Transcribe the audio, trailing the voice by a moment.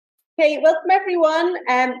Okay, welcome everyone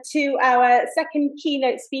to our second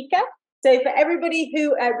keynote speaker. So for everybody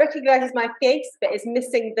who recognises my face but is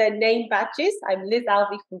missing the name badges, I'm Liz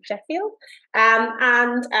Alvey from Sheffield,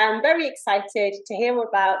 and I'm very excited to hear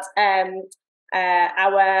about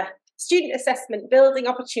our student assessment building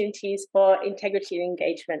opportunities for integrity and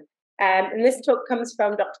engagement. And this talk comes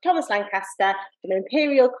from Dr. Thomas Lancaster from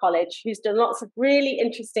Imperial College, who's done lots of really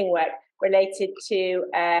interesting work related to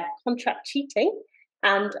contract cheating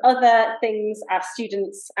and other things our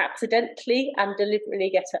students accidentally and deliberately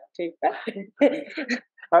get up to.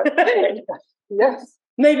 Yes.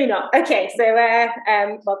 Maybe not. Okay, so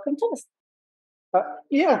welcome, Thomas.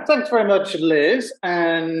 Yeah, thanks very much, Liz.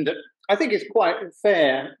 And I think it's quite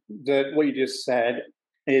fair that what you just said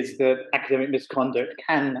is that academic misconduct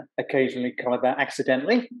can occasionally come about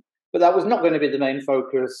accidentally, but that was not going to be the main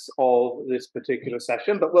focus of this particular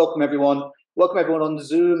session. But welcome everyone. Welcome everyone on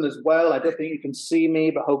Zoom as well. I don't think you can see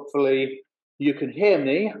me, but hopefully you can hear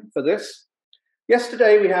me for this.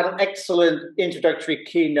 Yesterday, we had an excellent introductory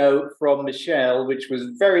keynote from Michelle, which was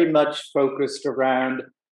very much focused around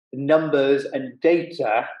numbers and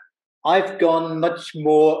data. I've gone much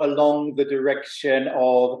more along the direction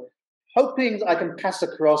of hoping I can pass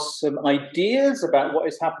across some ideas about what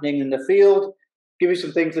is happening in the field, give you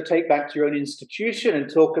some things to take back to your own institution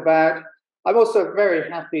and talk about. I'm also very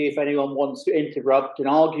happy if anyone wants to interrupt and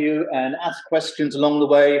argue and ask questions along the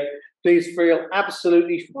way. Please feel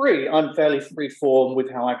absolutely free. I'm fairly free form with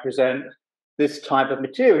how I present this type of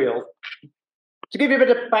material. To give you a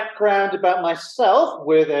bit of background about myself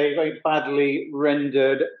with a very badly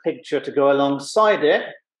rendered picture to go alongside it,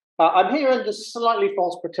 I'm here under slightly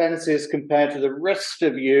false pretenses compared to the rest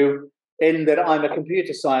of you in that I'm a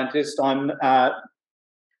computer scientist. I'm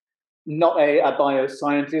not a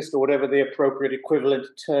bioscientist or whatever the appropriate equivalent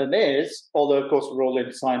term is, although of course we're all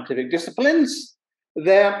in scientific disciplines.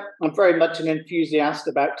 There, I'm very much an enthusiast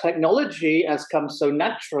about technology, as comes so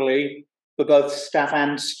naturally for both staff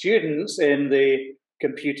and students in the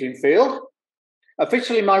computing field.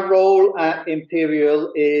 Officially, my role at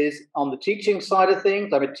Imperial is on the teaching side of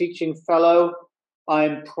things. I'm a teaching fellow.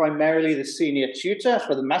 I'm primarily the senior tutor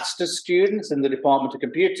for the master's students in the Department of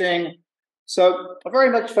Computing. So I'm very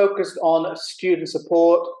much focused on student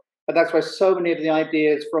support, and that's why so many of the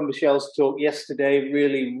ideas from Michelle's talk yesterday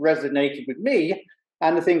really resonated with me.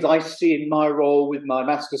 And the things I see in my role with my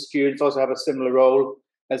master's students also have a similar role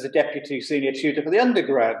as a deputy senior tutor for the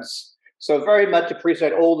undergrads. So very much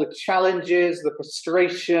appreciate all the challenges, the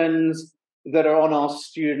frustrations that are on our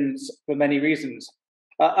students for many reasons.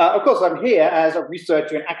 Of course, I'm here as a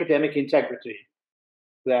researcher in academic integrity.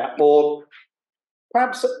 There, or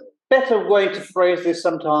perhaps a better way to phrase this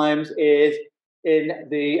sometimes is in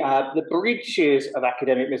the breaches of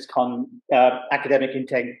academic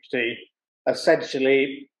integrity,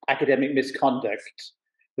 essentially academic misconduct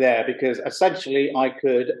there, because essentially I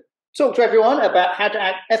could talk to everyone about how to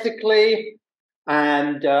act ethically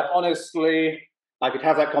and honestly. I could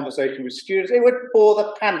have that conversation with students. It would bore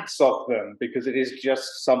the pants off them because it is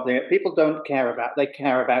just something that people don't care about. They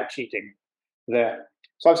care about cheating there.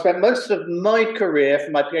 So I've spent most of my career,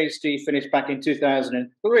 from my PhD finished back in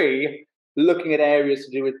 2003, looking at areas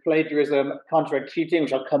to do with plagiarism, contract cheating,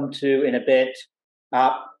 which I'll come to in a bit,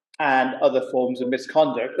 and other forms of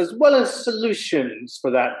misconduct, as well as solutions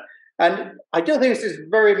for that. And I don't think this is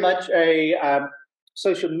very much a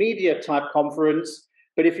social media type conference,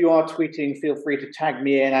 but if you are tweeting, feel free to tag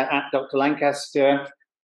me in at Dr. Lancaster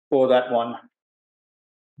for that one.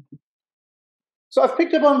 So I've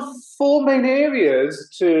picked up on four main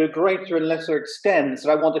areas to greater and lesser extents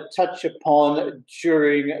that I want to touch upon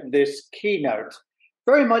during this keynote.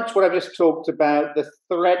 Very much what I've just talked about, the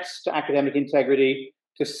threats to academic integrity,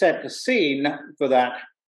 to set the scene for that.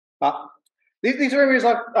 These are areas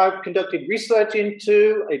I've conducted research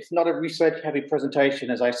into. It's not a research-heavy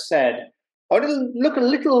presentation, as I said. I want to look a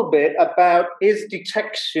little bit about, is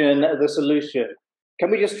detection the solution?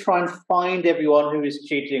 Can we just try and find everyone who is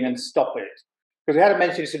cheating and stop it? Because we had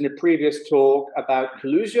mentioned this in the previous talk about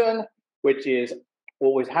collusion, which is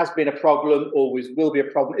always has been a problem, always will be a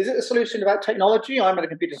problem. Is it a solution about technology? I'm at a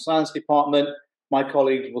computer science department. My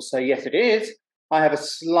colleagues will say, yes, it is. I have a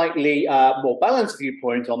slightly more balanced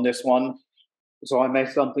viewpoint on this one, so I may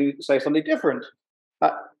say something different.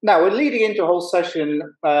 Now, we're leading into a whole session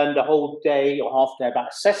and a whole day or half day about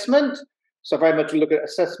assessment. So very much we look at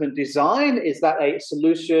assessment design. Is that a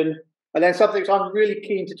solution? And then something I'm really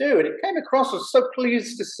keen to do. And it came across, I was so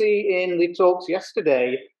pleased to see in the talks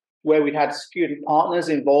yesterday, where we had student partners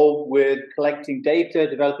involved with collecting data,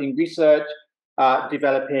 developing research,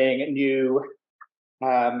 developing new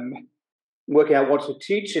working out what to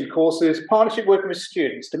teach in courses, partnership working with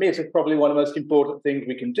students. To me, it's probably one of the most important things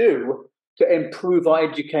we can do to improve our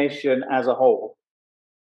education as a whole.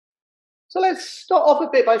 So let's start off a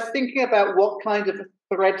bit by thinking about what kind of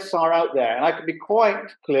threats are out there. And I could be quite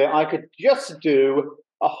clear, I could just do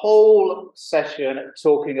a whole session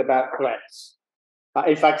talking about threats.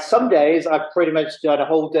 In fact, some days I've pretty much done a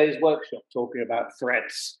whole day's workshop talking about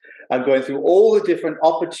threats. I'm going through all the different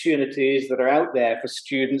opportunities that are out there for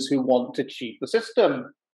students who want to cheat the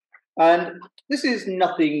system. And this is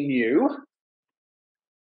nothing new.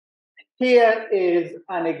 Here is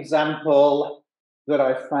an example that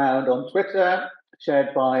I found on Twitter,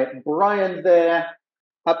 shared by Brian there,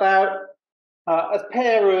 about a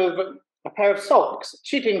pair of socks,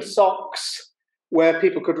 cheating socks, where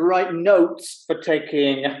people could write notes for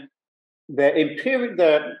taking their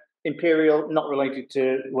imperial, not related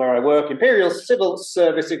to where I work, imperial civil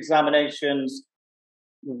service examinations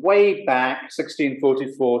way back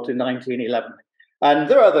 1644 to 1911. And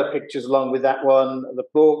there are other pictures along with that one, the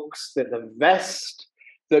books, the vest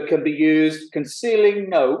that can be used concealing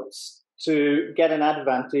notes to get an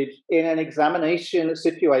advantage in an examination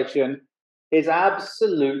situation is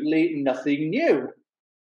absolutely nothing new.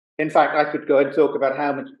 In fact, I could go and talk about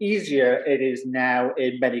how much easier it is now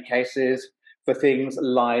in many cases for things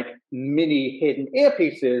like mini hidden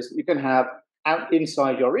earpieces you can have out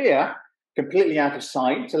inside your ear, completely out of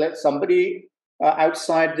sight, to let somebody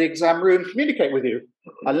outside the exam room communicate with you.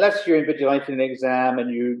 Unless you're invigilating an exam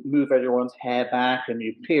and you move everyone's hair back and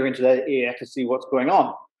you peer into their ear to see what's going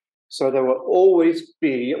on. So there will always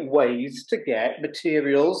be ways to get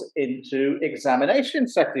materials into examination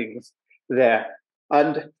settings there.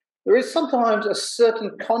 And there is sometimes a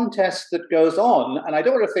certain contest that goes on, and I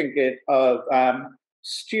don't want to think it of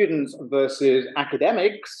students versus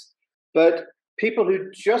academics, but people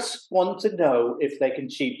who just want to know if they can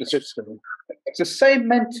cheat the system. It's the same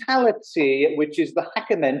mentality, which is the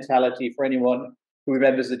hacker mentality for anyone who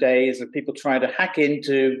remembers the days of people trying to hack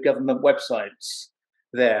into government websites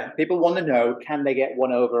there. People want to know, can they get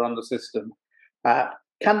one over on the system?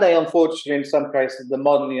 Can they, unfortunately, in some cases, the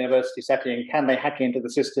modern university setting, can they hack into the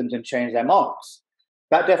systems and change their marks?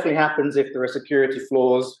 That definitely happens if there are security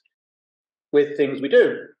flaws with things we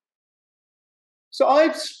do. So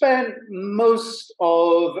I've spent most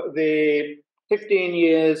of the 15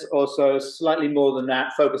 years or so, slightly more than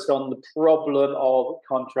that, focused on the problem of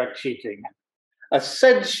contract cheating.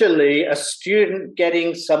 Essentially, a student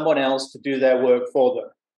getting someone else to do their work for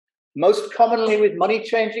them. Most commonly with money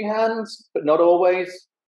changing hands, but not always.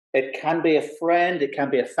 It can be a friend, it can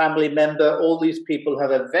be a family member. All these people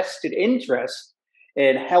have a vested interest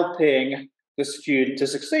in helping the student to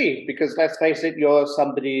succeed, because let's face it, you're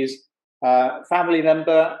somebody's family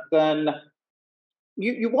member, then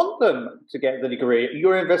you want them to get the degree.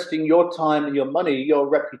 You're investing your time and your money, your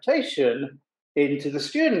reputation into the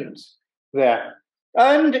student there.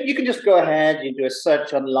 And you can just go ahead, you do a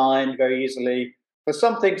search online very easily for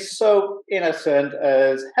something so innocent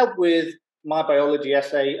as help with my biology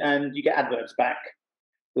essay, and you get adverts back,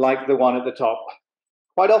 like the one at the top.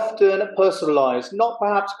 Quite often personalized, not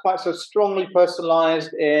perhaps quite so strongly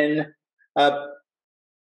personalized in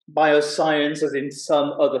bioscience as in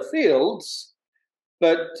some other fields,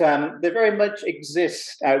 but they very much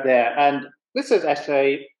exist out there. And this is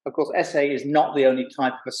essay. Of course, essay is not the only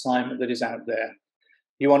type of assignment that is out there.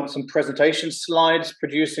 You want some presentation slides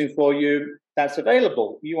producing for you, that's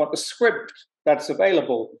available. You want a script, that's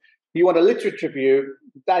available. You want a literature review,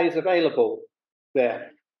 that is available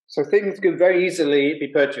there. So things can very easily be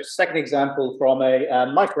purchased. Second example from a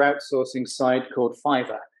micro outsourcing site called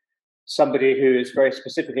Fiverr, somebody who is very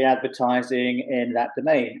specifically advertising in that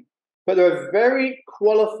domain. But there are very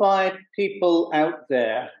qualified people out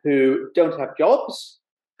there who don't have jobs,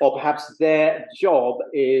 or perhaps their job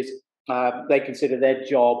is, they consider their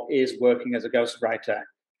job is working as a ghostwriter.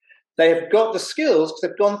 They have got the skills because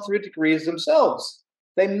they've gone through degrees themselves.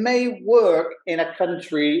 They may work in a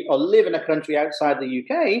country or live in a country outside the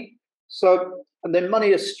UK, so and the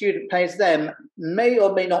money a student pays them may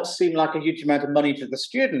or may not seem like a huge amount of money to the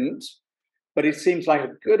student, but it seems like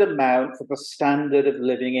a good amount for the standard of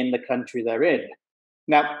living in the country they're in.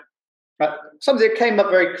 Now, something that came up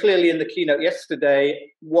very clearly in the keynote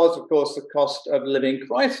yesterday was, of course, the cost of living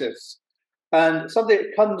crisis. And something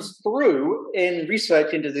that comes through in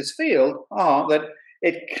research into this field are that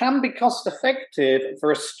it can be cost effective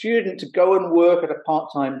for a student to go and work at a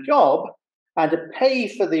part-time job and to pay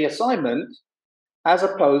for the assignment, as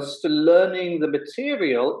opposed to learning the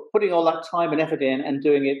material, putting all that time and effort in and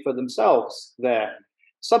doing it for themselves there.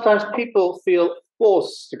 Sometimes people feel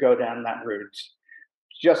forced to go down that route.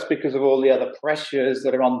 just because of all the other pressures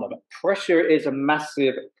that are on them. Pressure is a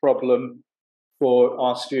massive problem for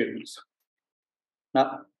our students.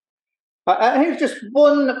 Now, here's just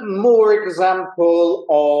one more example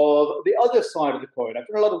of the other side of the coin. I've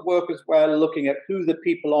done a lot of work as well looking at who the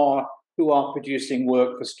people are who are producing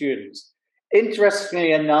work for students.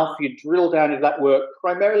 Interestingly enough, you drill down into that work,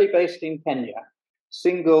 primarily based in Kenya,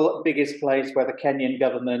 single biggest place where the Kenyan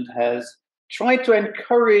government has tried to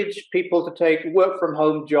encourage people to take work from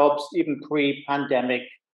home jobs, even pre-pandemic,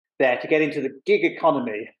 there to get into the gig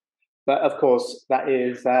economy. But of course, that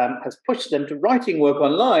is has pushed them to writing work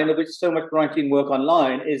online, of which so much writing work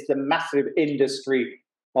online is the massive industry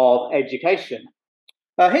of education.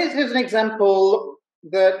 Here's an example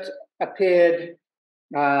that appeared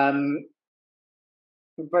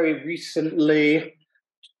very recently.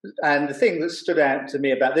 And the thing that stood out to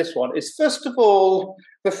me about this one is, first of all,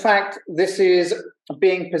 the fact this is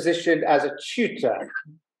being positioned as a tutor.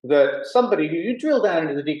 That somebody who you drill down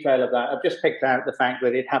into the detail of that, I've just picked out the fact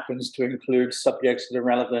that it happens to include subjects that are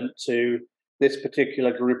relevant to this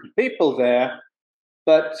particular group of people there.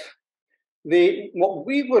 But what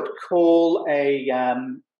we would call a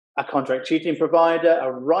contract cheating provider,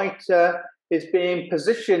 a writer, is being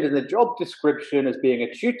positioned in the job description as being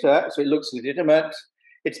a tutor, so it looks legitimate.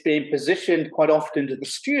 It's being positioned quite often to the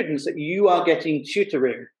students that you are getting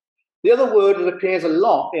tutoring. The other word that appears a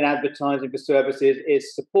lot in advertising for services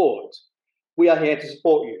is support. We are here to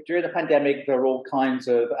support you. During the pandemic, there are all kinds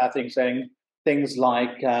of things saying things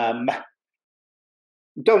like,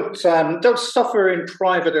 don't suffer in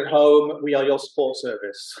private at home. We are your support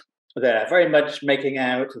service. There, very much making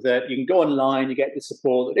out that you can go online, you get the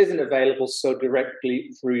support that isn't available so directly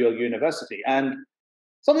through your university. And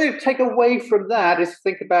something to take away from that is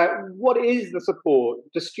think about, what is the support?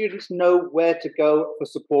 Do students know where to go for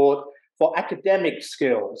support for academic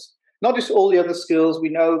skills? Not just all the other skills. We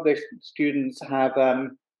know that students have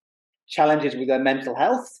challenges with their mental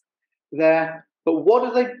health there, but what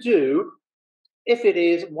do they do if it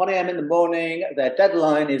is 1 a.m. in the morning, their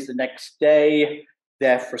deadline is the next day,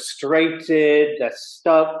 they're frustrated, they're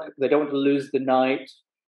stuck, they don't want to lose the night,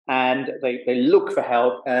 and they look for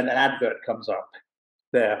help and an advert comes up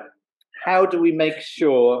there. How do we make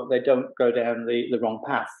sure they don't go down the wrong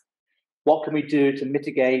path? What can we do to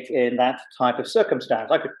mitigate in that type of circumstance?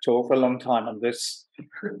 I could talk for a long time on this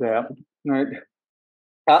there. Right.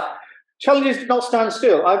 Challenges do not stand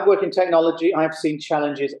still. I've worked in technology. I've seen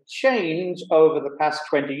challenges change over the past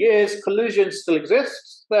 20 years. Collusion still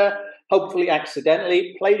exists there, hopefully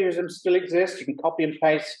accidentally. Plagiarism still exists. You can copy and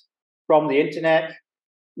paste from the internet.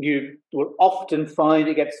 You will often find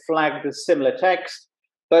it gets flagged as similar text.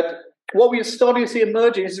 But what we're starting to see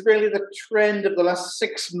emerging is really the trend of the last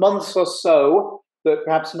 6 months or so, that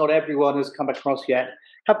perhaps not everyone has come across yet,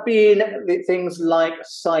 have been things like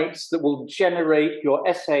sites that will generate your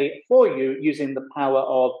essay for you using the power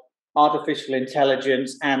of artificial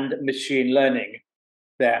intelligence and machine learning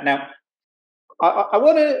there. Now, I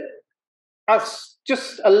want to ask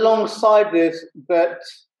just alongside this that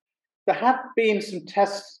there have been some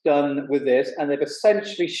tests done with this, and they've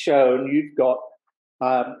essentially shown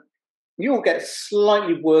you'll get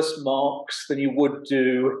slightly worse marks than you would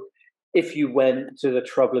do if you went to the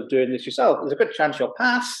trouble of doing this yourself. There's a good chance you'll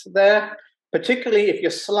pass there, particularly if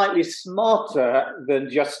you're slightly smarter than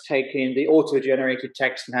just taking the auto-generated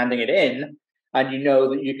text and handing it in, and you know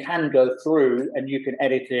that you can go through and you can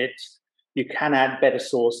edit it, you can add better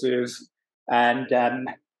sources, and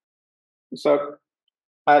so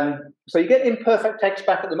you get imperfect text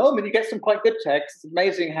back at the moment. You get some quite good text. It's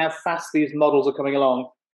amazing how fast these models are coming along.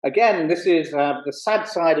 Again, this is the sad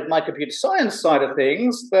side of my computer science side of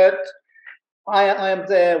things, but I am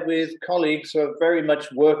there with colleagues who are very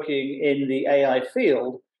much working in the AI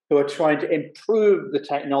field, who are trying to improve the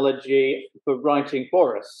technology for writing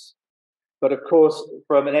for us. But of course,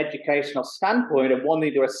 from an educational standpoint of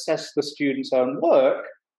wanting to assess the student's own work,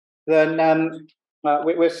 then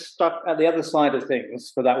we're stuck at the other side of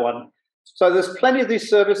things for that one. So there's plenty of these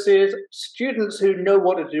services. Students who know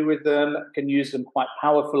what to do with them can use them quite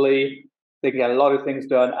powerfully. They can get a lot of things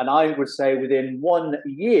done. And I would say within 1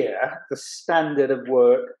 year, the standard of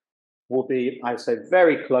work will be, I would say,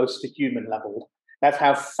 very close to human level. That's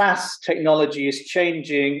how fast technology is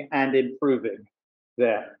changing and improving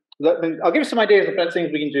there. I'll give you some ideas about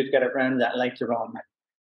things we can do to get around that later on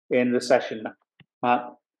in the session.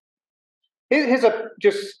 Here's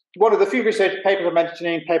just one of the few research papers I'm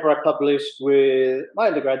mentioning, paper I published with my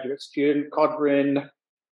undergraduate student, Codrin,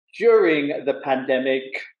 during the pandemic.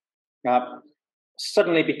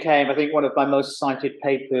 Suddenly became, I think, one of my most cited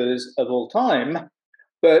papers of all time.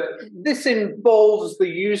 But this involves the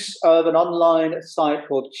use of an online site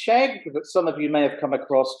called Chegg that some of you may have come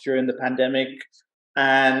across during the pandemic.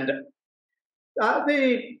 And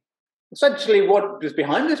essentially what is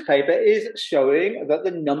behind this paper is showing that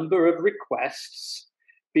the number of requests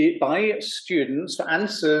by students for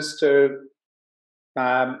answers to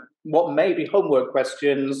what may be homework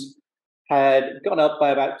questions had gone up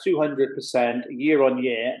by about 200% year on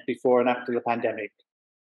year before and after the pandemic.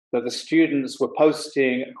 So the students were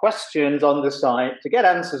posting questions on the site to get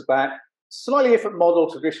answers back. Slightly different model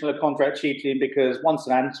to traditional contract cheating, because once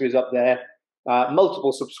an answer is up there,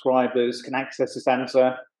 multiple subscribers can access this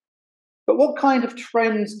answer. But what kind of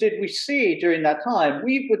trends did we see during that time?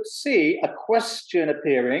 We would see a question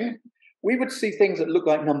appearing. We would see things that look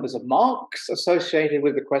like numbers of marks associated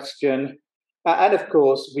with the question. And of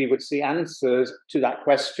course, we would see answers to that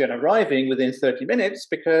question arriving within 30 minutes,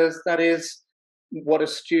 because that is what a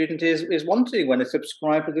student is wanting when they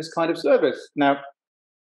subscribe to this kind of service. Now,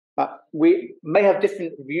 we may have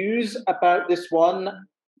different views about this one,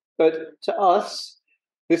 but to us,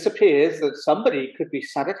 this appears that somebody could be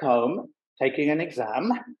sat at home taking an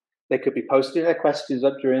exam. They could be posting their questions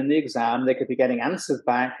up during the exam. They could be getting answers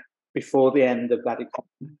back before the end of that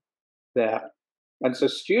exam there. And so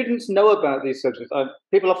students know about these subjects.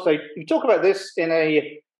 People often say, you talk about this in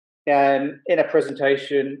a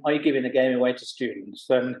presentation, are you giving the game away to students?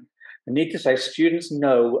 And I need to say, students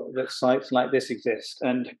know that sites like this exist.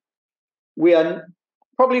 And we are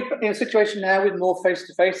probably in a situation now with more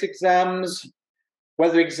face-to-face exams.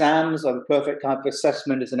 Whether exams are the perfect type of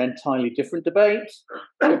assessment is an entirely different debate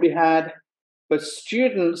to be had. But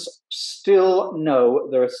students still know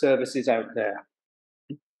there are services out there.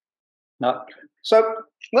 So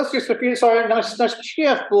let's just review. Sorry, nice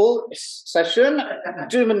cheerful session.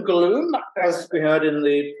 Doom and gloom, as we heard in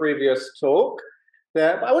the previous talk.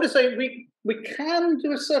 There, but I want to say we can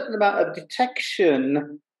do a certain amount of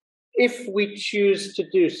detection if we choose to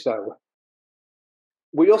do so.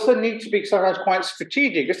 We also need to be sometimes quite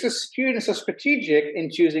strategic. Just as students are strategic in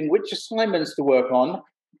choosing which assignments to work on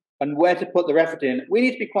and where to put their effort in, we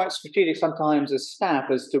need to be quite strategic sometimes as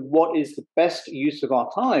staff as to what is the best use of our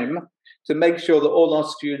time to make sure that all our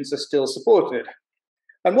students are still supported.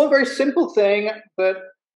 And one very simple thing that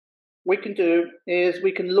we can do is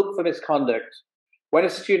we can look for misconduct. When a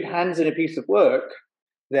student hands in a piece of work,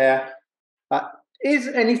 there is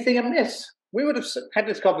anything amiss? We would have had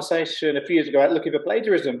this conversation a few years ago about looking for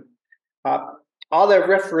plagiarism. Are there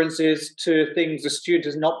references to things the student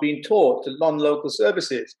has not been taught, to non-local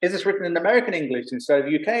services? Is this written in American English instead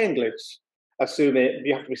of UK English? Assume it.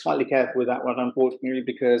 You have to be slightly careful with that one, unfortunately,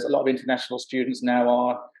 because a lot of international students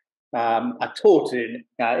now are taught in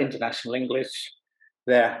international English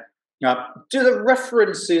there. Do the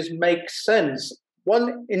references make sense?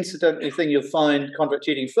 One incidental thing you'll find contract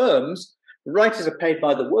cheating firms, writers are paid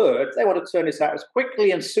by the word. They want to turn this out as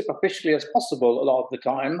quickly and superficially as possible a lot of the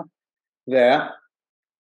time there.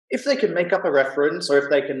 If they can make up a reference, or if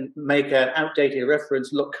they can make an outdated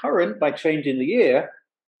reference look current by changing the year,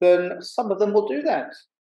 then some of them will do that.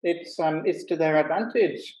 It's to their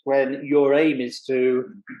advantage when your aim is to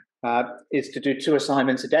do 2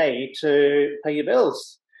 assignments a day to pay your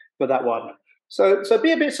bills for that one. So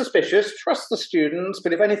be a bit suspicious, trust the students,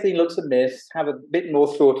 but if anything looks amiss, have a bit more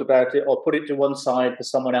thought about it, or put it to one side for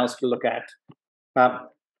someone else to look at.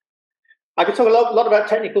 I could talk a lot about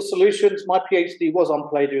technical solutions. My PhD was on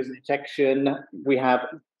plagiarism detection. We have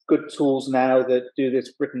good tools now that do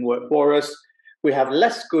this written work for us. We have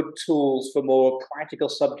less good tools for more practical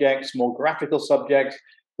subjects, more graphical subjects,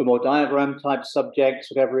 for more diagram type subjects,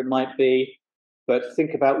 whatever it might be. But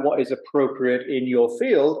think about what is appropriate in your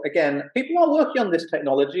field. Again, people are working on this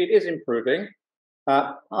technology. It is improving.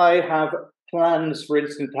 I have plans, for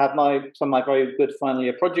instance, to have some of my very good final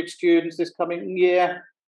year project students this coming year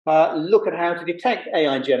look at how to detect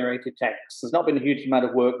AI-generated text. There's not been a huge amount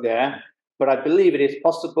of work there, but I believe it is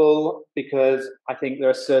possible, because I think there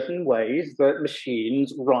are certain ways that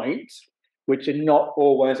machines write which are not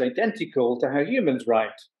always identical to how humans write.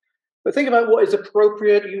 But think about what is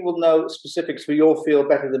appropriate. You will know specifics for your field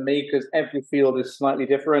better than me, because every field is slightly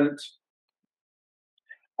different.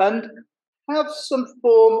 And have some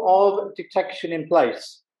form of detection in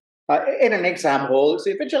place. In an exam hall, it's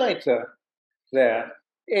the invigilator there.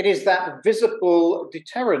 It is that visible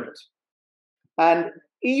deterrent. And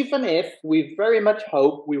even if we very much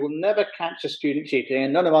hope we will never catch a student cheating,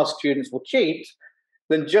 and none of our students will cheat,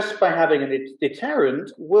 then just by having a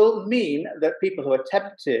deterrent will mean that people who are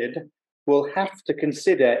tempted will have to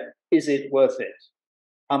consider, is it worth it?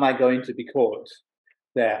 Am I going to be caught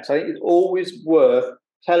there? So I think it's always worth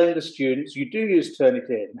telling the students, you do use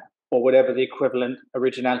Turnitin. or whatever the equivalent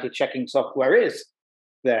originality checking software is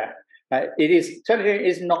there. Technically, it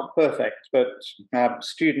is not perfect, but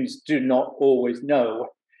students do not always know.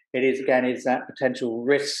 It is, again, is that potential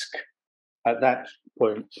risk at that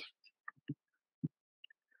point.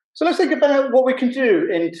 So let's think about what we can do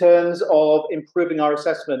in terms of improving our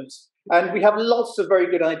assessments. And we have lots of very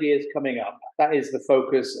good ideas coming up. That is the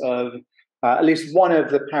focus of at least one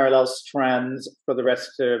of the parallel strands for the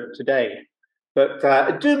rest of today. But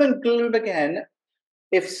doom and gloom again,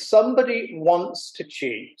 if somebody wants to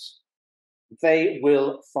cheat, they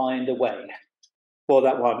will find a way for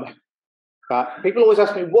that one. People always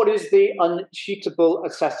ask me, what is the uncheatable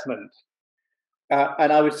assessment?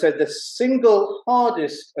 And I would say the single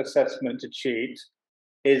hardest assessment to cheat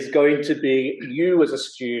is going to be you as a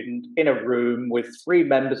student in a room with 3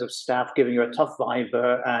 members of staff giving you a tough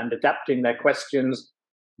viva and adapting their questions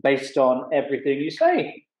based on everything you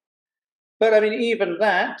say. But I mean, even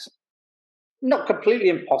that, not completely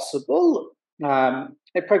impossible.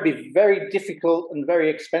 It'd probably be very difficult and very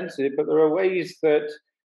expensive, but there are ways that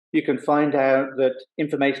you can find out that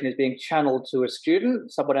information is being channeled to a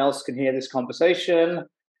student. Someone else can hear this conversation.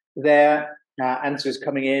 Their answers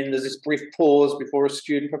coming in. There's this brief pause before a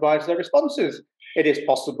student provides their responses. It is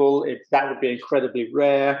possible. That would be incredibly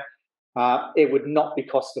rare. It would not be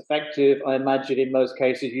cost effective. I imagine in most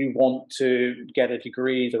cases you want to get a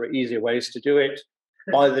degree. There are easier ways to do it.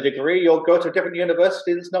 By the degree, you'll go to a different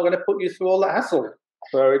university that's not going to put you through all that hassle.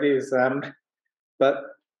 So it is. But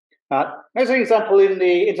as an example, in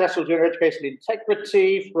the International Journal of Education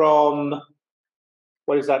Integrity from,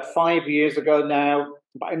 5 years ago now,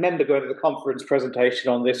 I remember going to the conference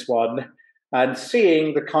presentation on this one and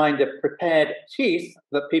seeing the kind of prepared teeth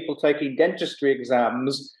that people taking dentistry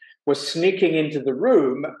exams were sneaking into the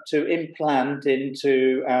room to implant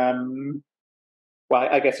into,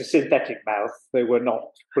 I guess a synthetic mouth. They were not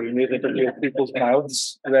putting it into real people's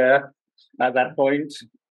mouths there at that point.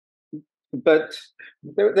 But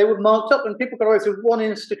they were marked up, and people could always say, one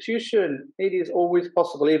institution, it is always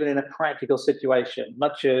possible, even in a practical situation,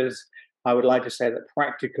 much as I would like to say that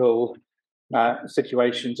practical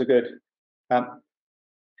situations are good.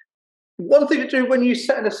 One thing to do when you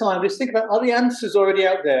set an assignment is think about, are the answers already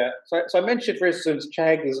out there? So I mentioned, for instance,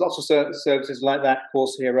 Chegg, there's lots of services like that,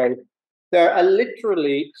 Course Hero. There are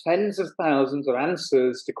literally tens of thousands of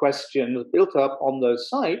answers to questions built up on those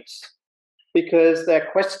sites, because they're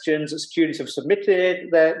questions that students have submitted.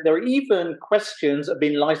 There are even questions that have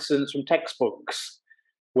been licensed from textbooks,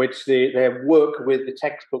 which they work with the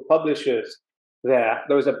textbook publishers there.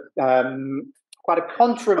 There was quite a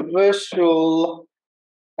controversial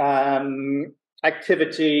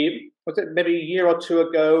activity, was it maybe a year or 2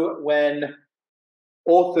 ago, when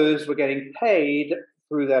authors were getting paid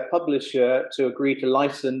through their publisher to agree to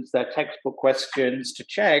license their textbook questions to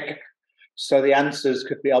Chegg, so the answers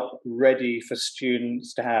could be up ready for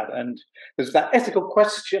students to have. And there's that ethical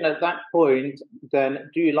question at that point, then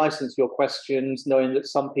do you license your questions knowing that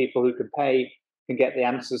some people who can pay can get the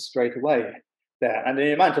answers straight away there? And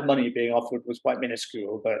the amount of money being offered was quite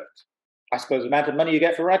minuscule, but I suppose the amount of money you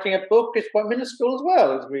get for writing a book is quite minuscule as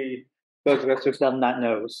well, as those of us who've done that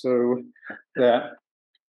know. So,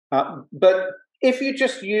 but if you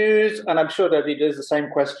just use, and I'm sure nobody does the same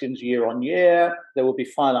questions year on year, there will be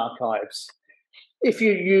file archives. If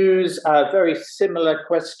you use very similar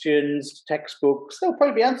questions to textbooks, there'll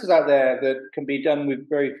probably be answers out there that can be done with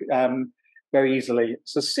very easily.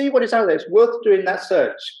 So see what is out there. It's worth doing that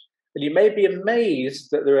search. And you may be amazed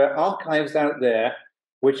that there are archives out there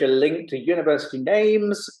which are linked to university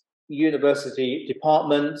names, university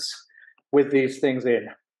departments with these things in.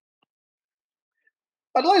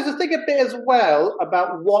 I'd like to think a bit as well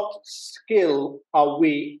about what skill are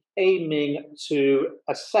we aiming to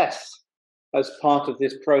assess as part of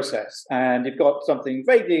this process. And you've got something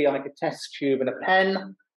vaguely like a test tube and a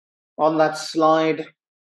pen on that slide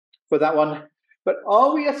for that one. But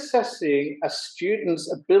are we assessing a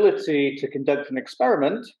student's ability to conduct an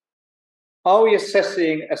experiment? Are we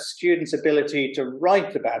assessing a student's ability to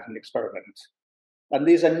write about an experiment? And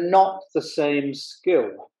these are not the same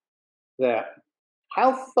skill there.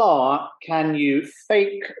 How far can you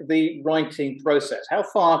fake the writing process? How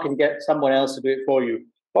far can you get someone else to do it for you?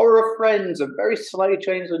 Borrow a friend and very slightly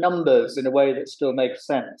change the numbers in a way that still makes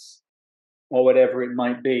sense, or whatever it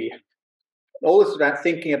might be. All this is about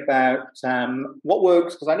thinking about what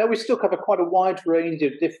works, because I know we still cover quite a wide range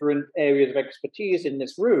of different areas of expertise in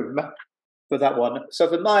this room for that one. So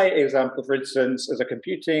for my example, for instance, as a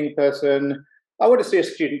computing person, I want to see a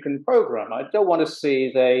student can program. I don't want to see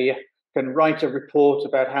they can write a report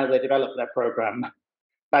about how they develop their program.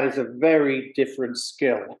 That is a very different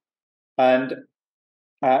skill. And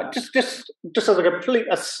Just as a complete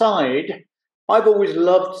aside, I've always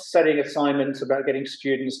loved setting assignments about getting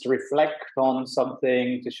students to reflect on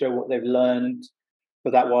something, to show what they've learned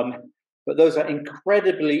for that one. But those are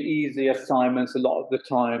incredibly easy assignments a lot of the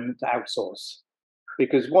time to outsource.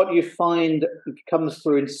 Because what you find comes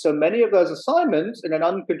through in so many of those assignments in an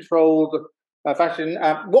uncontrolled fashion.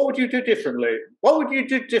 What would you do differently? What would you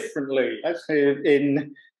do differently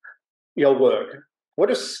in your work? What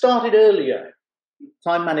has started earlier?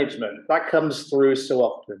 Time management, that comes through so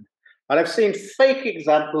often. And I've seen fake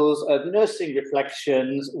examples of nursing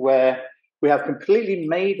reflections where we have completely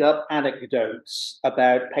made up anecdotes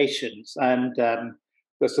about patients and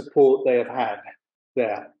the support they have had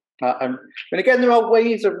there. And again, there are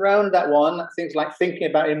ways around that one, things like thinking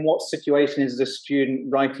about in what situation is the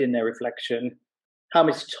student writing their reflection, how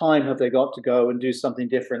much time have they got to go and do something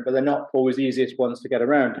different, but they're not always the easiest ones to get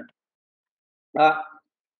around.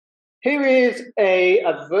 Here is a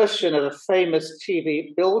version of a famous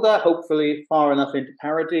TV builder, hopefully far enough into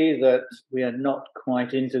parody that we are not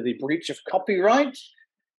quite into the breach of copyright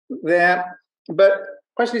there. But the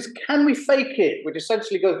question is, can we fake it? Which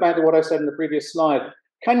essentially goes back to what I said in the previous slide.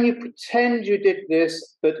 Can you pretend you did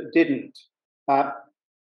this but didn't? The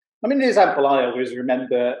example I always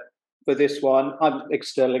remember for this one, I'm an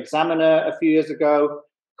external examiner a few years ago,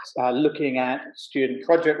 looking at student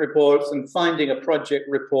project reports and finding a project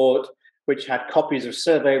report which had copies of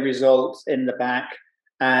survey results in the back.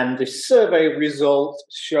 And the survey results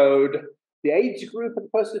showed the age group of the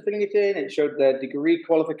person filling it in, it showed their degree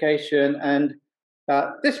qualification, and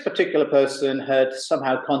this particular person had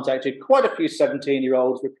somehow contacted quite a few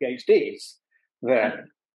 17-year-olds with PhDs there.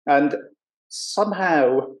 And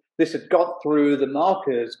somehow this had got through the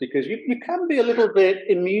markers, because you can be a little bit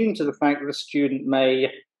immune to the fact that a student may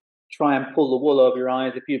try and pull the wool over your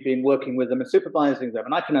eyes if you've been working with them and supervising them.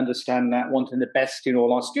 And I can understand that, wanting the best in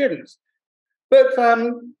all our students. But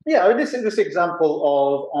this example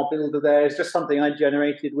of our builder there is just something I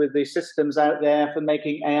generated with the systems out there for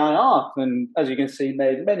making AI art. And as you can see,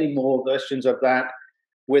 made many more versions of that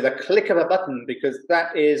with a click of a button, because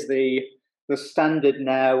that is the standard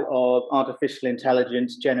now of artificial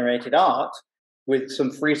intelligence generated art, with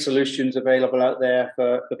some free solutions available out there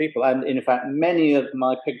for people. And in fact, many of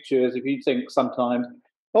my pictures, if you think sometimes,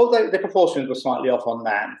 the proportions were slightly off on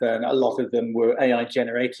that, then a lot of them were AI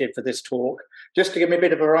generated for this talk, just to give me a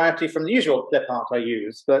bit of variety from the usual clip art I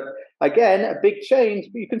use. But again, a big change.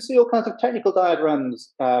 You can see all kinds of technical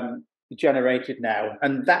diagrams generated now,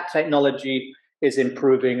 and that technology is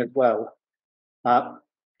improving as well.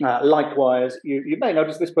 Likewise, you may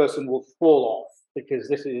notice this person will fall off, because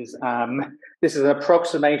this is an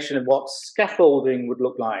approximation of what scaffolding would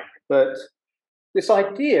look like. But this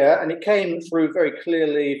idea, and it came through very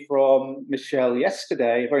clearly from Michelle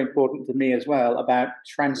yesterday, very important to me as well, about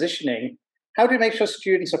transitioning. How do we make sure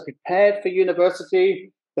students are prepared for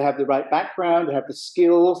university? They have the right background, they have the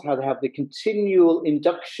skills, how they have the continual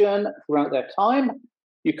induction throughout their time.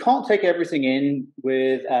 You can't take everything in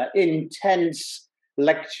with intense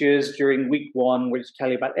lectures during week one, which tell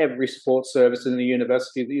you about every support service in the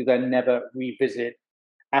university that you then never revisit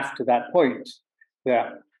after that point. Yeah.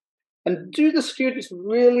 And do the students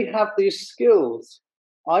really have these skills?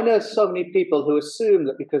 I know so many people who assume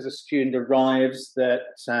that because a student arrives that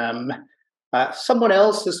someone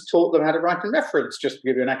else has taught them how to write a reference, just to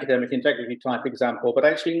give you an academic integrity type example, but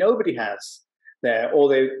actually nobody has there, or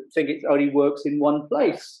they think it only works in one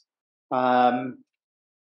place.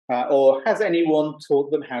 Or has anyone taught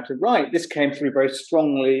them how to write? This came through very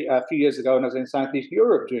strongly a few years ago when I was in Southeast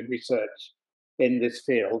Europe doing research in this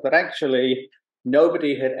field, that actually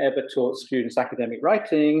nobody had ever taught students academic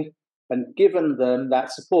writing and given them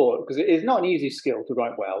that support, because it is not an easy skill to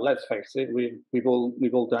write well. Let's face it, we've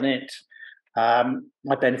all done it.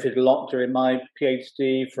 I benefited a lot during my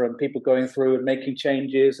PhD from people going through and making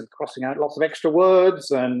changes and crossing out lots of extra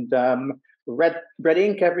words and red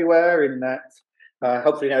ink everywhere in that.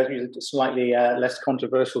 Hopefully now it's using a slightly less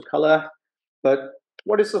controversial color. But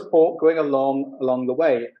what is support going along the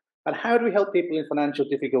way? And how do we help people in financial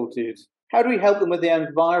difficulties? How do we help them with the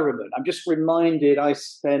environment? I'm just reminded I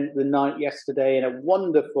spent the night yesterday in a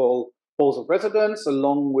wonderful halls of residence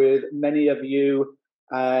along with many of you.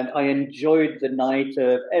 And I enjoyed the night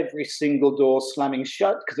of every single door slamming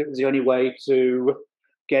shut, because it was the only way to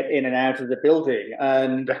get in and out of the building.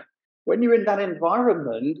 And when you're in that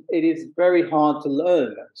environment, it is very hard to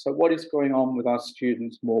learn. So what is going on with our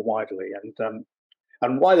students more widely?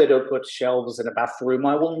 And why they don't put shelves in a bathroom,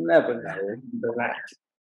 I will never know that.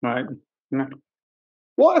 Right?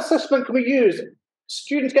 What assessment can we use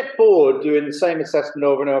students get bored doing the same assessment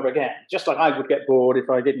over and over again, just like I would get bored if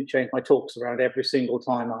I didn't change my talks around every single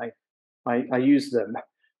time I use them.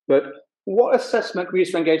 But what assessment can we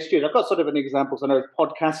use to engage students? I've got sort of an example. So I know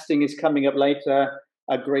podcasting is coming up later,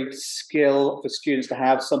 a great skill for students to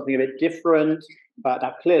have, something a bit different. But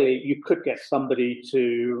now clearly you could get somebody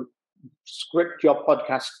to script your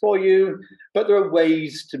podcast for you, but there are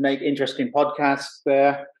ways to make interesting podcasts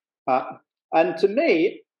there. And to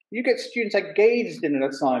me, you get students engaged in an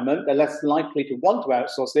assignment, they're less likely to want to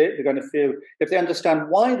outsource it. They're going to feel, if they understand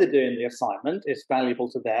why they're doing the assignment, it's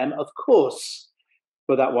valuable to them, of course,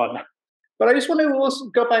 for that one. But I just want to also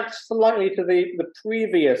go back slightly to the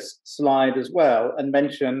previous slide as well and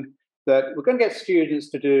mention that we're going to get students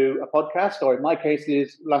to do a podcast, or in my case,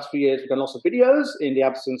 these last few years, we've done lots of videos in the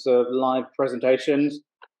absence of live presentations.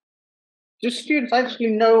 Do students actually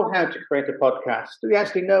know how to create a podcast? Do they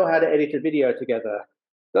actually know how to edit a video together?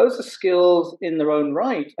 Those are skills in their own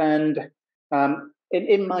right. And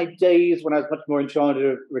in my days when I was much more in charge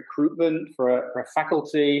of recruitment for a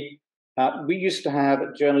faculty, we used to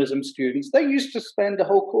have journalism students. They used to spend a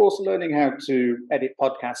whole course learning how to edit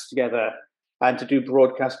podcasts together and to do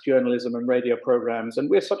broadcast journalism and radio programs. And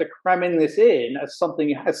we're sort of cramming this in as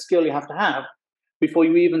something, a skill you have to have before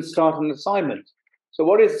you even start an assignment. So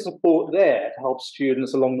what is the support there to help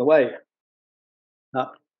students along the way?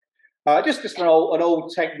 Just an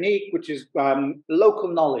old technique, which is local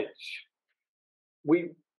knowledge.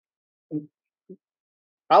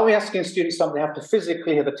 Are we asking students something they have to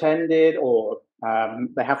physically have attended, or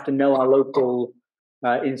they have to know our local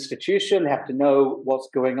institution, they have to know what's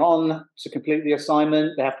going on to complete the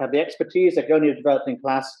assignment, they have to have the expertise, they can only develop in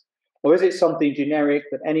class, or is it something generic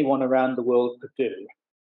that anyone around the world could do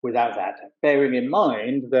without that? Bearing in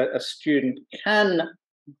mind that a student can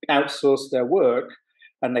outsource their work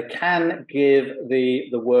and they can give the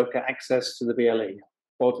worker access to the BLE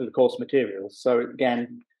or to the course materials. So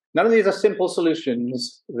again, none of these are simple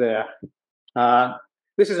solutions there.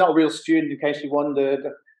 This is not a real student, in case you wondered.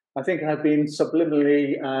 I think I've been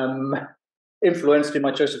subliminally influenced in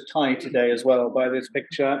my choice of tie today as well by this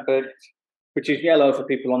picture, which is yellow for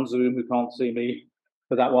people on Zoom who can't see me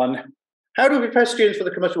for that one. How do we prepare students for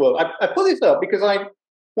the commercial world? I put this up because I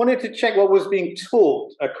wanted to check what was being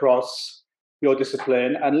taught across your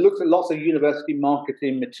discipline and looked at lots of university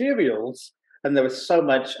marketing materials. And there was so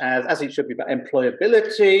much, as it should be, about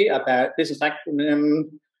employability, about business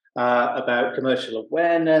acumen, about commercial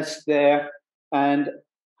awareness there. And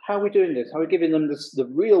how are we doing this? How are we giving them the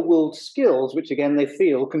real world skills, which again, they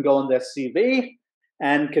feel can go on their CV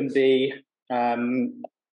and can be,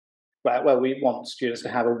 well, we want students to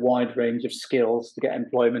have a wide range of skills to get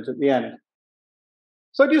employment at the end.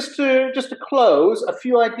 So just to close, a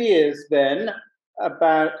few ideas then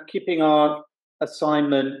about keeping our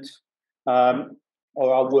assignment or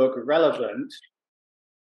our work relevant.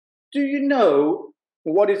 Do you know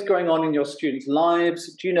what is going on in your students'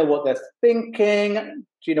 lives? Do you know what they're thinking?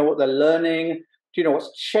 Do you know what they're learning? Do you know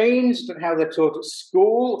what's changed and how they're taught at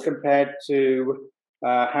school compared to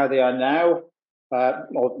how they are now?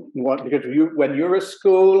 Or when you're at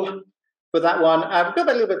school? For that one, I've got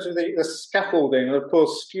a little bit to the scaffolding. Of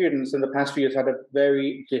course, students in the past few years had a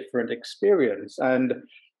very different experience. And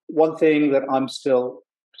one thing that I'm still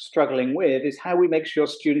struggling with is how we make sure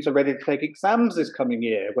students are ready to take exams this coming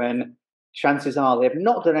year, when chances are they have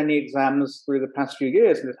not done any exams through the past few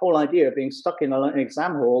years. And this whole idea of being stuck in an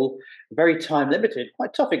exam hall, very time limited,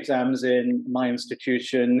 quite tough exams in my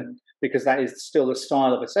institution, because that is still the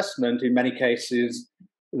style of assessment in many cases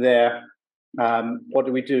there. What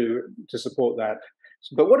do we do to support that?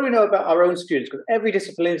 But what do we know about our own students? Because every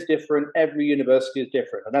discipline is different, every university is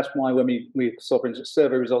different. And that's why when we saw, for instance,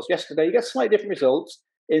 survey results yesterday, you get slightly different results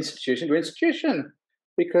institution to institution,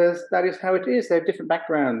 because that is how it is. They have different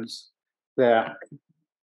backgrounds there.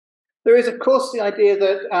 There is, of course, the idea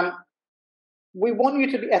that we want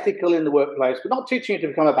you to be ethical in the workplace. We're not teaching you to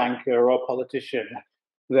become a banker or a politician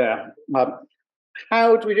there.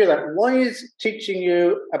 How do we do that? Why is teaching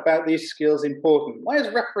you about these skills important? Why is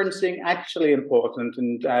referencing actually important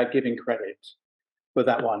and giving credit for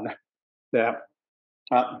that one there?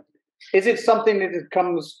 Is it something that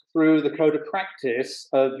comes through the code of practice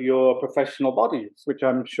of your professional bodies, which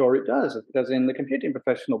I'm sure it does. It does in the computing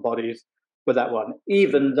professional bodies for that one,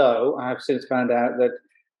 even though I have since found out that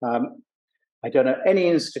I don't know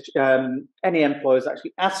any employers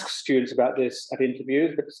actually ask students about this at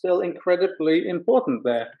interviews, but it's still incredibly important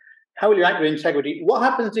there. How will you act with integrity? What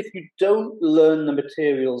happens if you don't learn the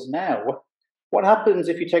materials now? What happens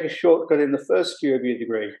if you take a shortcut in the first year of your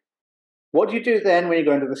degree? What do you do then when you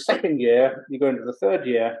go into the second year, you go into the third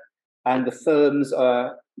year? and the firms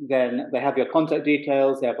then they have your contact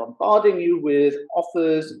details, they're bombarding you with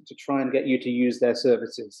offers to try and get you to use their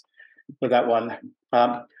services for that one.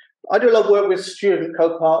 I do a lot of work with student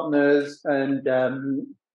co-partners, and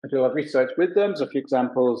I do a lot of research with them. So a few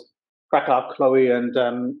examples, Krakow, Chloe, and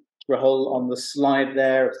Rahul on the slide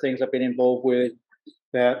there of things I've been involved with.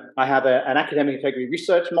 I have an academic integrity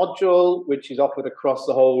research module, which is offered across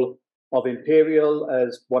the whole of Imperial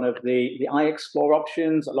as one of the iExplore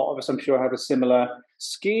options. A lot of us, I'm sure, have a similar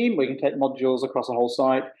scheme where you can take modules across the whole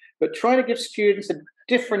site, but trying to give students a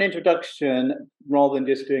different introduction rather than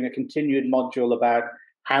just doing a continued module about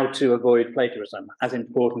how to avoid plagiarism, as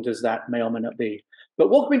important as that may or may not be. But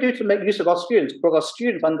what can we do to make use of our students? Because our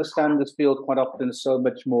students understand this field quite often so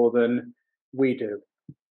much more than we do.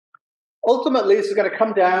 Ultimately, this is going to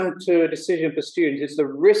come down to a decision for students. It's the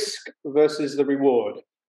risk versus the reward.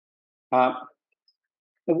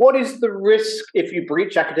 What is the risk if you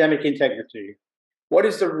breach academic integrity? What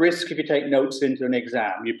is the risk if you take notes into an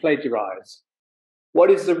exam, you plagiarize?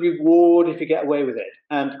 What is the reward if you get away with it?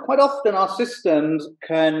 And quite often our systems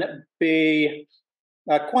can be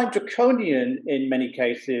quite draconian in many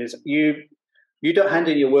cases. You don't hand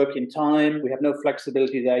in your work in time. We have no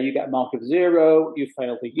flexibility there. You get a mark of 0, you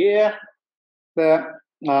fail the year.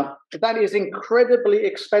 That is incredibly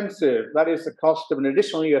expensive. That is the cost of an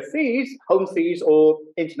additional year of fees, home fees or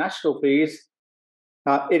international fees.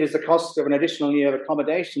 It is the cost of an additional year of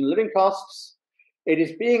accommodation, living costs. It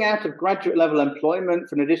is being out of graduate level employment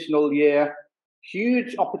for an additional year.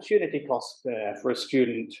 Huge opportunity cost there for a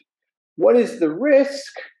student. What is the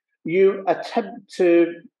risk? You attempt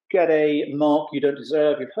to get a mark you don't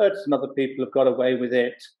deserve. You've heard some other people have got away with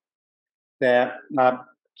it. There,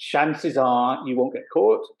 chances are you won't get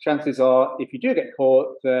caught. Chances are, if you do get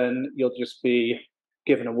caught, then you'll just be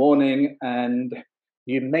given a warning, and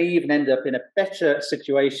you may even end up in a better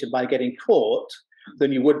situation by getting caught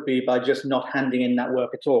than you would be by just not handing in that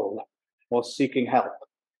work at all or seeking help.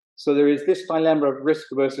 So there is this dilemma of risk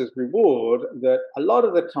versus reward that a lot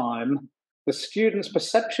of the time, the student's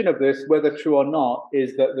perception of this, whether true or not,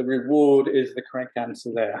 is that the reward is the correct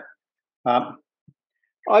answer there.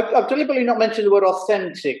 I've deliberately not mentioned the word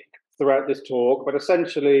authentic throughout this talk, but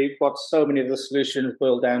essentially what so many of the solutions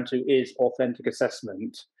boil down to is authentic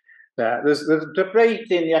assessment. There's a debate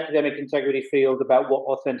in the academic integrity field about what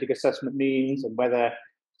authentic assessment means and whether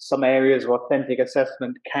some areas of authentic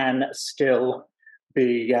assessment can still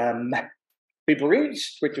be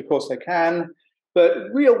breached, which of course they can. But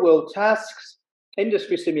real world tasks,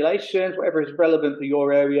 industry simulations, whatever is relevant for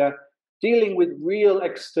your area, dealing with real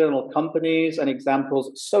external companies and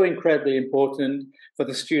examples, so incredibly important for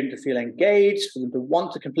the student to feel engaged, for them to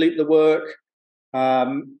want to complete the work,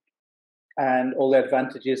 and all the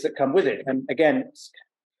advantages that come with it. And again,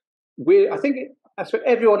 I think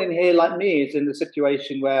everyone in here, like me, is in the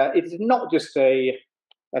situation where it's not just a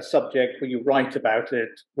subject where you write about it.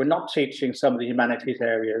 We're not teaching some of the humanities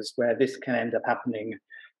areas where this can end up happening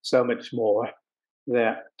so much more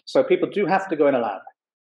there. So people do have to go in a lab.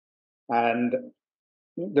 And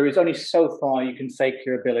there is only so far you can fake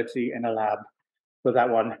your ability in a lab for that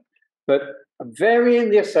one. But varying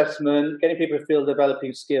the assessment, getting people to feel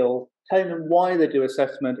developing skill, telling them why they do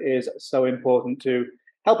assessment is so important to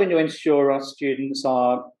helping to ensure our students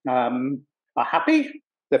are happy,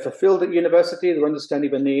 they're fulfilled at university, they're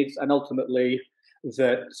understanding their needs, and ultimately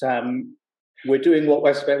that we're doing what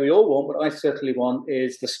we all want. What I certainly want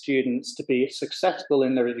is the students to be successful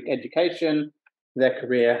in their education, their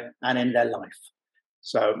career, and in their life.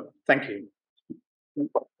 So thank you.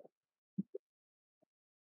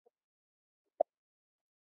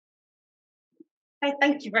 Hi,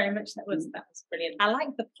 thank you very much. That was brilliant. I like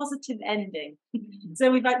the positive ending.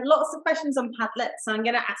 So we've had lots of questions on Padlet. So I'm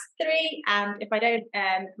going to ask 3, and if I don't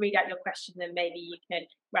read out your question, then maybe you can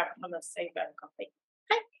grab from us over a coffee.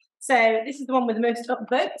 Okay. So this is the one with the most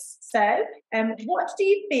upvotes. So what do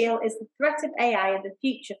you feel is the threat of AI in the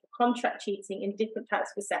future for contract cheating in different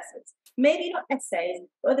types of assessments? Maybe not essays,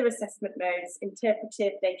 but other assessment modes,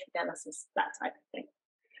 interpretive data analysis, that type of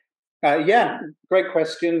thing. Yeah, great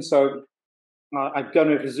question. So I don't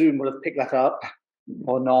know if Zoom will have picked that up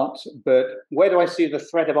or not, but where do I see the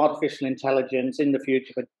threat of artificial intelligence in the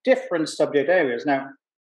future for different subject areas? Now,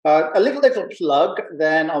 a little plug,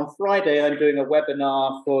 then on Friday, I'm doing a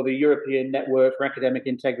webinar for the European Network for Academic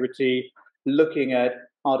Integrity, looking at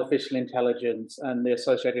artificial intelligence and the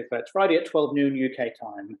associated threats, Friday at 12 noon UK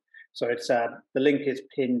time. So it's the link is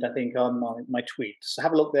pinned, I think, on my tweet. So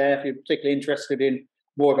have a look there if you're particularly interested in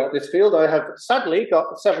more about this field. I have sadly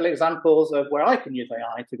got several examples of where I can use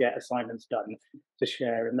AI to get assignments done to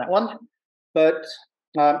share in that one. But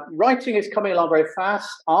Writing is coming along very fast.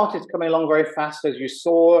 Art is coming along very fast, as you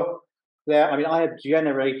saw there. I mean, I have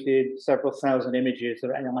generated several thousand images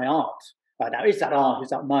of my art. Now, is that art? Is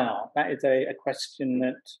that my art? That is a question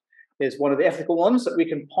that is one of the ethical ones that we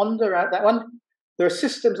can ponder out that one. There are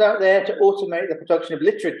systems out there to automate the production of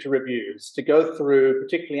literature reviews, to go through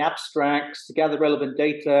particularly abstracts, to gather relevant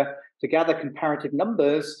data, to gather comparative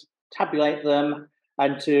numbers, tabulate them,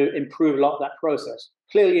 and to improve a lot of that process.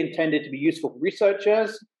 Clearly intended to be useful for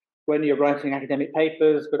researchers when you're writing academic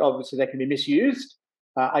papers, but obviously they can be misused.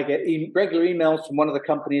 I get regular emails from one of the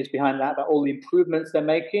companies behind that about all the improvements they're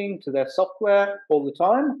making to their software all the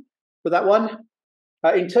time for that one.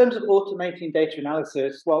 In terms of automating data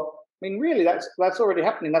analysis, well, I mean, really, that's already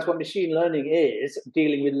happening. That's what machine learning is,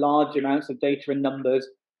 dealing with large amounts of data and numbers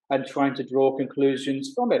and trying to draw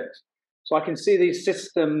conclusions from it. So I can see these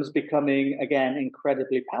systems becoming, again,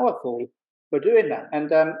 incredibly powerful for doing that.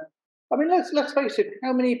 And I mean, let's face it,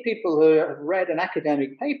 how many people who have read an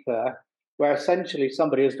academic paper where essentially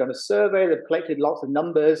somebody has done a survey, they've collected lots of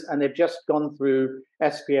numbers, and they've just gone through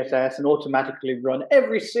SPSS and automatically run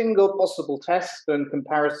every single possible test and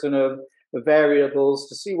comparison of the variables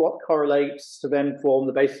to see what correlates to then form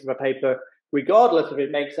the basis of a paper, regardless if it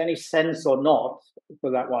makes any sense or not for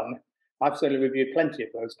that one. I've certainly reviewed plenty of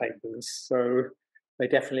those papers, so they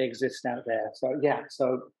definitely exist out there. So yeah,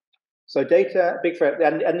 so data, big threat.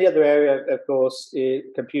 And the other area, of course, is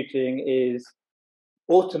computing is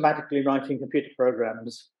automatically writing computer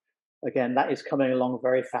programs. Again, that is coming along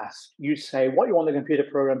very fast. You say what you want the computer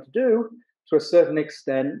program to do, to a certain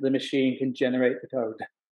extent, the machine can generate the code.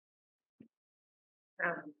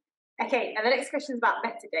 Okay, and the next question is about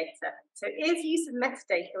metadata. So is use of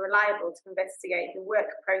metadata reliable to investigate the work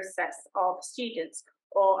process of students,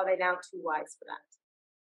 or are they now too wise for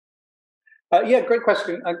that? Yeah, great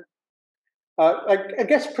question. I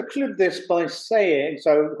guess preclude this by saying,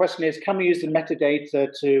 so the question is, can we use the metadata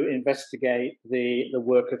to investigate the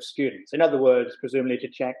work of students? In other words, presumably to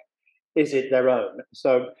check, is it their own?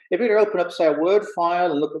 So if you were to open up, say, a Word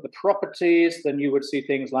file and look at the properties, then you would see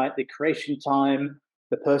things like the creation time,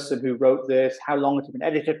 the person who wrote this, how long it's been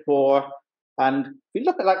edited for. And if you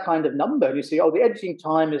look at that kind of number and you see, oh, the editing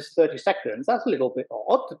time is 30 seconds, that's a little bit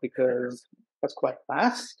odd because that's quite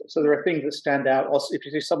fast. So there are things that stand out. Also, if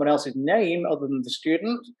you see someone else's name other than the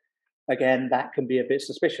student, again, that can be a bit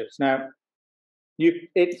suspicious. Now,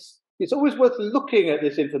 it's always worth looking at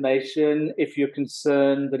this information if you're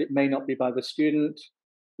concerned that it may not be by the student.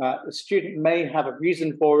 The student may have a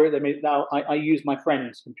reason for it. They may, now, I use my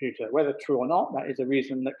friend's computer. Whether true or not, that is a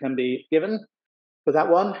reason that can be given for that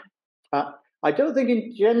one. I don't think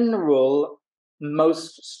in general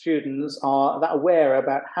most students are that aware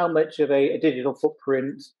about how much of a digital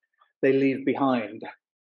footprint they leave behind.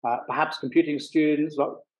 Perhaps computing students,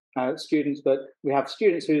 but we have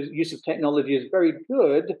students whose use of technology is very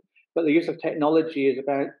good, but the use of technology is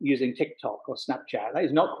about using TikTok or Snapchat. That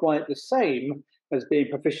is not quite the same as being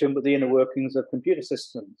proficient with the inner workings of computer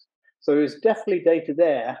systems. So there's definitely data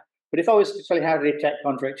there. But if I was to tell you how to detect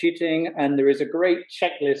contract cheating, and there is a great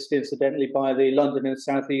checklist, incidentally, by the London and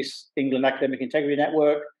South East England Academic Integrity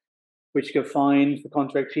Network, which you can find for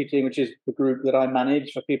contract cheating, which is the group that I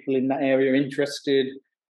manage for people in that area interested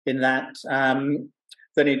in that.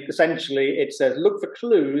 Then essentially it says, look for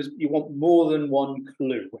clues. You want more than one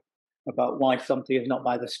clue about why something is not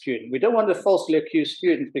by the student. We don't want to falsely accuse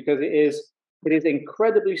students because it is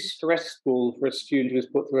incredibly stressful for a student who is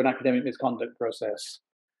put through an academic misconduct process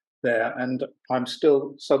there. And I'm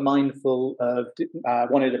still so mindful of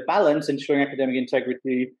wanting to balance ensuring academic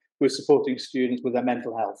integrity with supporting students with their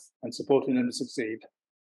mental health and supporting them to succeed.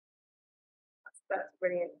 That's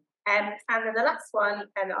brilliant. And then the last one,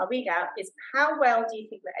 and I'll read out, is how well do you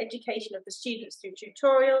think the education of the students through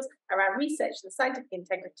tutorials around research and scientific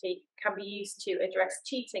integrity can be used to address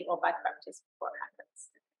cheating or bad practice before it happens?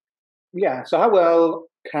 Yeah, so how well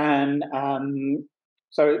can,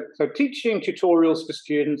 so teaching tutorials for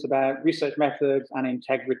students about research methods and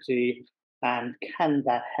integrity, and can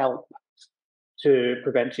that help to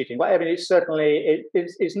prevent cheating? Well, I mean,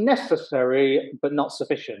 it's necessary, but not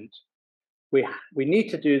sufficient. We need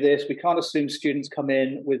to do this. We can't assume students come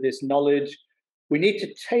in with this knowledge. We need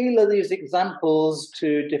to tailor these examples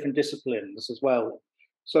to different disciplines as well.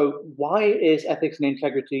 So why is ethics and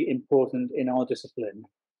integrity important in our discipline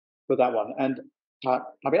for that one? And I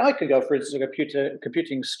mean, I can go, for instance, a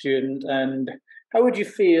computing student, and how would you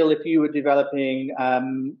feel if you were developing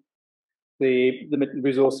the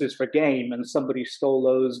resources for a game and somebody stole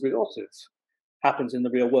those resources? Happens in the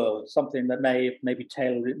real world, something that maybe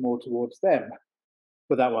tailor it more towards them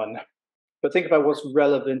for that one. but think about what's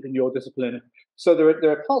relevant in your discipline. So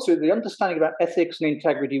there are parts of the understanding about ethics and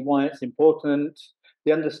integrity, why it's important,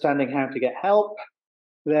 the understanding how to get help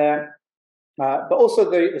there, but also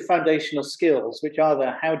the foundational skills, which are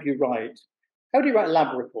there. How do you write a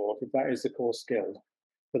lab report, if that is the core skill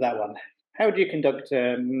for that one? How do you conduct,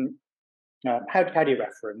 how do you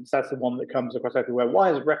reference? That's the one that comes across everywhere.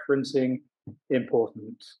 Why is referencing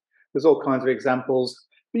important? There's all kinds of examples.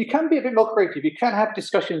 But you can be a bit more creative. You can have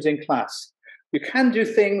discussions in class. You can do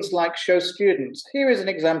things like show students. Here is an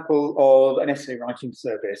example of an essay writing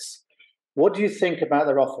service. What do you think about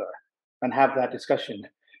their offer? And have that discussion.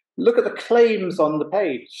 Look at the claims on the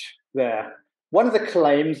page there. One of the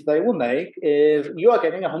claims they will make is you are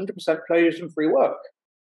getting 100% plagiarism-free work.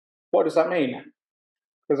 What does that mean?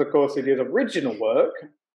 Because, of course, it is original work.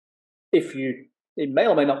 It may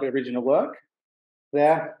or may not be original work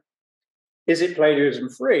there. Is it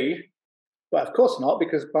plagiarism-free? Well, of course not,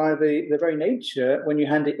 because by the very nature, when you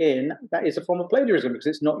hand it in, that is a form of plagiarism because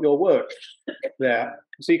it's not your work there.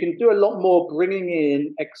 So you can do a lot more bringing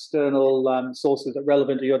in external sources that are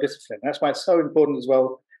relevant to your discipline. That's why it's so important as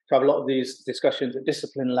well to have a lot of these discussions at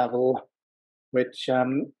discipline level, which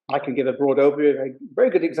I can give a broad overview of very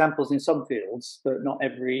good examples in some fields, but not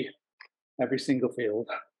every single field.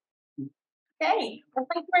 Okay, well,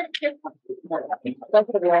 thank you very much. Thank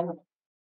you, everyone.